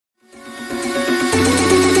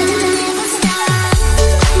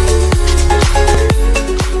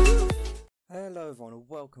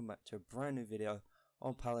welcome back to a brand new video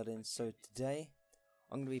on Paladins. So today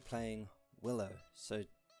I'm going to be playing Willo. So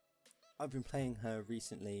I've been playing her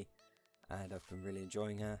recently and I've been really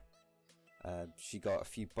enjoying her. She got a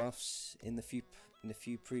few buffs in the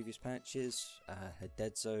few previous patches. Her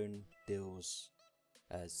dead zone deals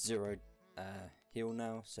 0 heal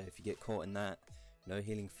now, so if you get caught in that, no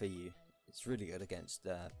healing for you. It's really good against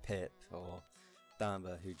Pip or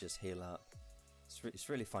Damba who just heal up. It's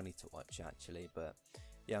really funny to watch actually, but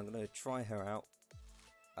yeah, I'm going to try her out.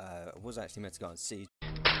 I was actually meant to go on Siege,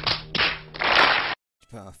 but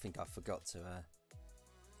I think I forgot to.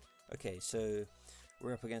 Okay, so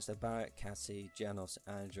we're up against Deverok, Cassie, Janos,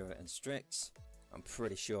 Andrew and Strix. I'm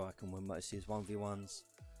pretty sure I can win most of these 1v1s,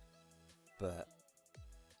 but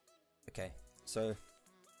okay, so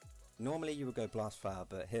normally you would go Blast Flower,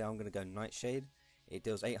 but here I'm going to go Nightshade. It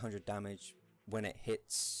deals 800 damage when it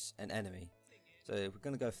hits an enemy. So we're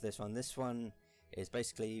going to go for this one. This one is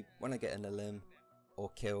basically when I get in a limb or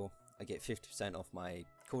kill, I get 50% off my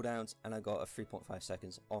cooldowns, and I got a 3.5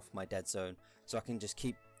 seconds off my dead zone, so I can just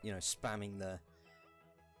keep, you know, spamming the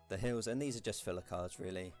heals. And these are just filler cards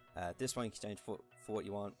really. This one you can change for what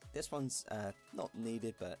you want. This one's not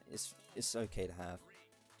needed, but it's okay to have.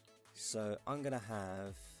 So I'm gonna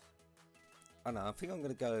have, I don't know, I think I'm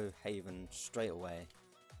gonna go Haven straight away,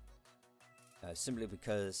 simply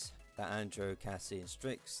because that Andrew, Cassie and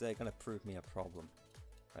Strix, they're gonna prove me a problem.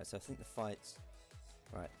 Right, so I think the fights,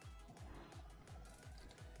 right,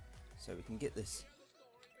 so we can get this.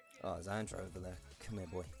 Oh, there's Andrew over there. Come here,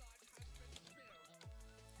 boy.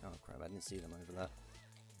 Oh crap, I didn't see them over there.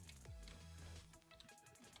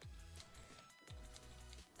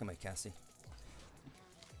 Come here, Cassie.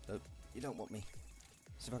 Nope, you don't want me.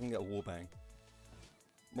 See if I can get a warbang.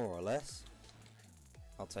 More or less.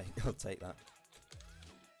 I'll take that.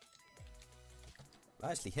 That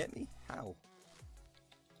actually hit me? How?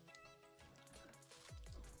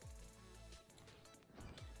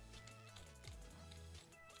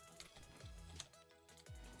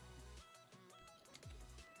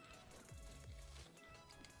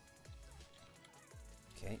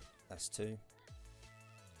 Okay, that's 2.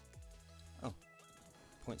 Oh,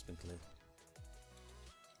 point's been cleared.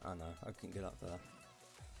 Oh no, I couldn't get up there.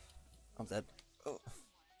 I'm dead. Oh.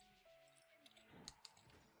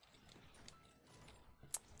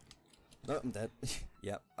 No, I'm dead.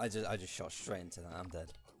 Yep, I just shot straight into that. I'm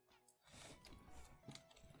dead.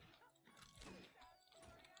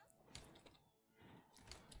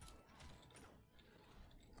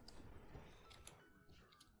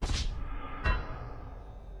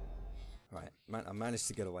 Right, man, I managed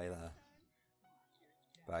to get away there,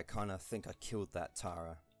 but I kind of think I killed that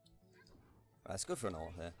Tara. Right, let's go for an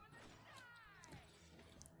ult here.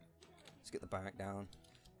 Let's get the barrack down.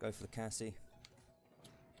 Go for the Cassie.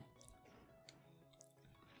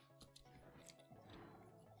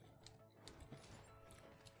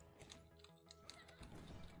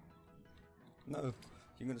 No,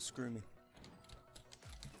 you're gonna screw me.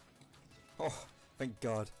 Oh, thank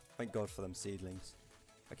God for them seedlings.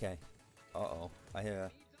 Okay. Uh-oh, I hear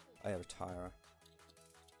a Tyra.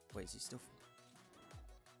 Wait, is he still?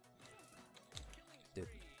 Dude,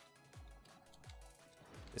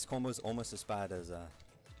 this combo is almost as bad as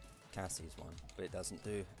Cassie's one, but it doesn't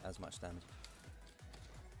do as much damage.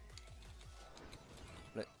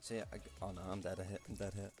 Look, see, oh no, I'm dead hit. I'm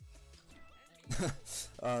dead hit.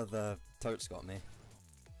 Oh, the totes got me.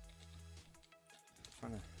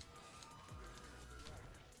 Trying to.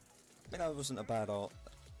 I mean, that wasn't a bad ult.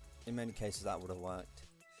 In many cases, that would have worked.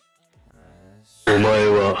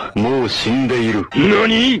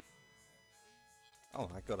 Oh,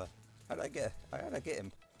 I gotta. How did I get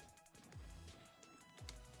him?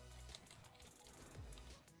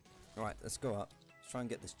 Alright, let's go up. Let's try and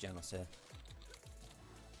get this Janos here.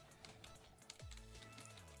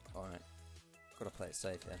 Alright. Gotta play it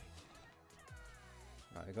safe here.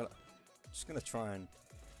 Alright, I gotta. Just gonna try and.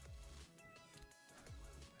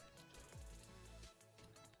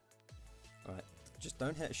 Alright, just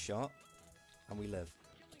don't hit a shot, and we live.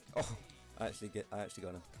 Oh, I actually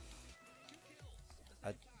got him.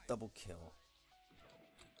 A double kill.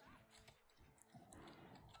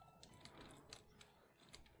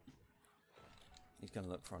 He's gonna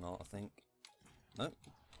look for an ult, I think. Nope.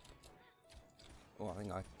 Oh, I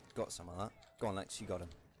think I got some of that. Go on, Lex, you got him.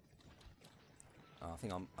 Oh, I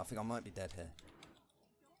think I might be dead here.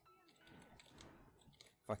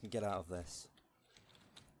 If I can get out of this.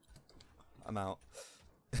 I'm out.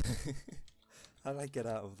 How did I get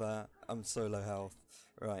out of that? I'm so low health.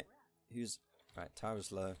 Right, right,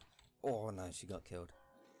 Tara's low. Oh no, she got killed.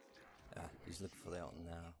 Ah, he's looking for the ult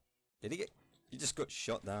now. Did he get? He just got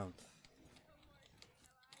shot down.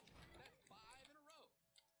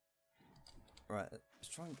 Right, let's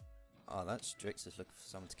try and... Oh, that Strix is looking for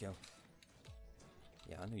someone to kill.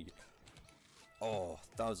 Yeah, I knew you... Oh,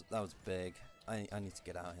 that was big. I need to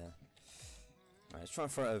get out of here. Right, let's try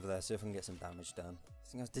and throw it over there, see if I can get some damage done. I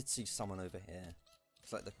think I did see someone over here.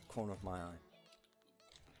 It's like the corner of my eye.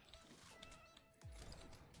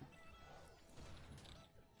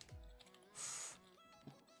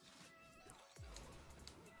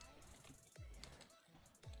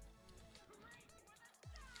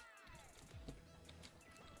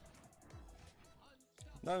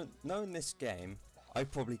 Knowing this game, I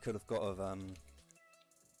probably could have got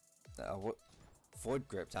void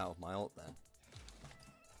gripped out of my ult then.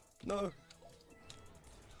 No!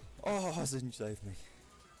 Oh, that didn't save me.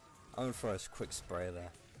 I'm gonna throw a quick spray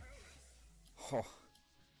there. Oh.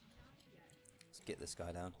 Let's get this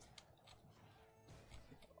guy down.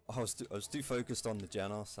 Oh, I was too focused on the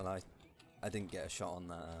Genos and I didn't get a shot on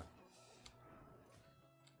that.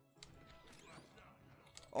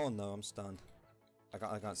 Oh no, I'm stunned.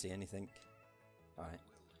 I can't see anything. Alright.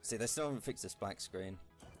 See, they still haven't fixed this black screen.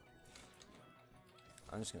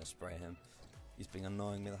 I'm just gonna spray him. He's been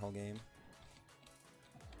annoying me the whole game.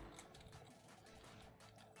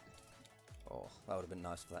 Oh, that would have been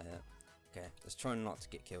nice for that hit. Okay, let's try not to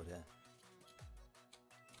get killed here.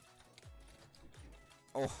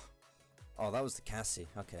 Oh, that was the Cassie.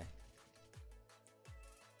 Okay.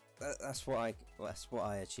 That's what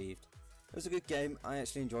I achieved. It was a good game. I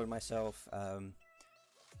actually enjoyed myself.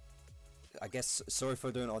 I guess sorry for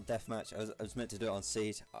doing it on Deathmatch. I was meant to do it on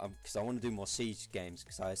Siege because I want to do more Siege games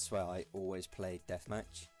because I swear I always play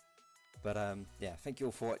Deathmatch. But yeah, thank you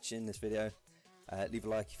all for watching this video. Leave a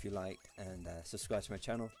like if you liked and subscribe to my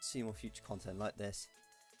channel to see more future content like this.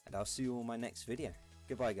 And I'll see you all in my next video.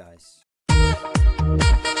 Goodbye guys.